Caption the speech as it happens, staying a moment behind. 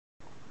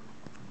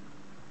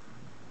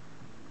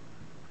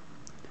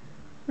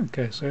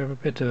Okay, so I have a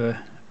bit of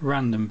a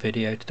random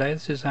video today.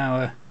 This is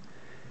our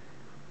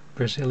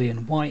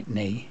Brazilian white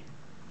knee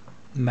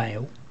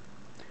male,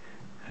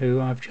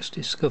 who I've just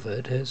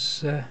discovered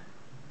has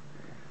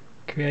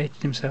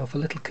created himself a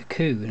little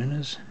cocoon and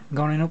has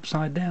gone in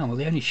upside down. Well,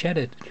 he only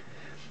shed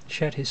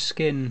his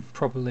skin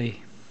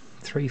probably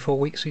 3-4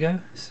 weeks ago,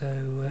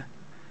 so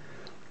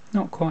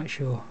not quite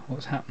sure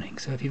what's happening.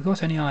 So if you've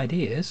got any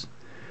ideas,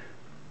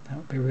 that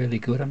would be really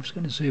good. I'm just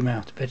going to zoom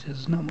out a bit.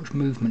 There's not much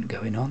movement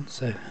going on,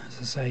 so as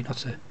I say,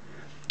 not a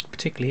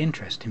particularly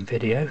interesting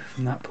video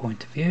from that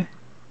point of view.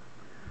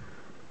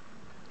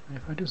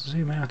 If I just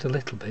zoom out a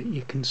little bit,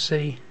 you can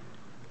see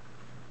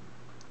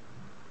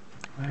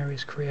where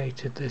he's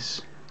created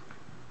this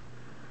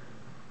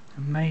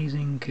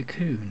amazing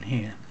cocoon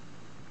here.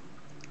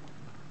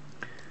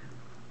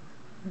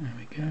 There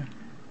we go.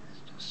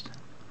 It's just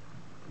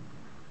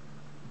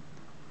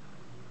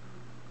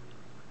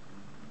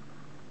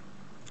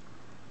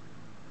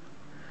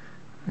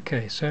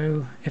okay,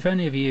 so if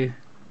any of you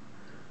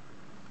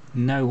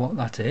know what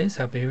that is,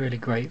 I'd be really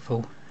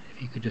grateful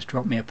if you could just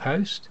drop me a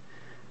post,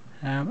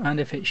 and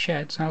if it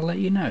sheds, I'll let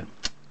you know.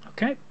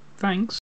 Okay, thanks.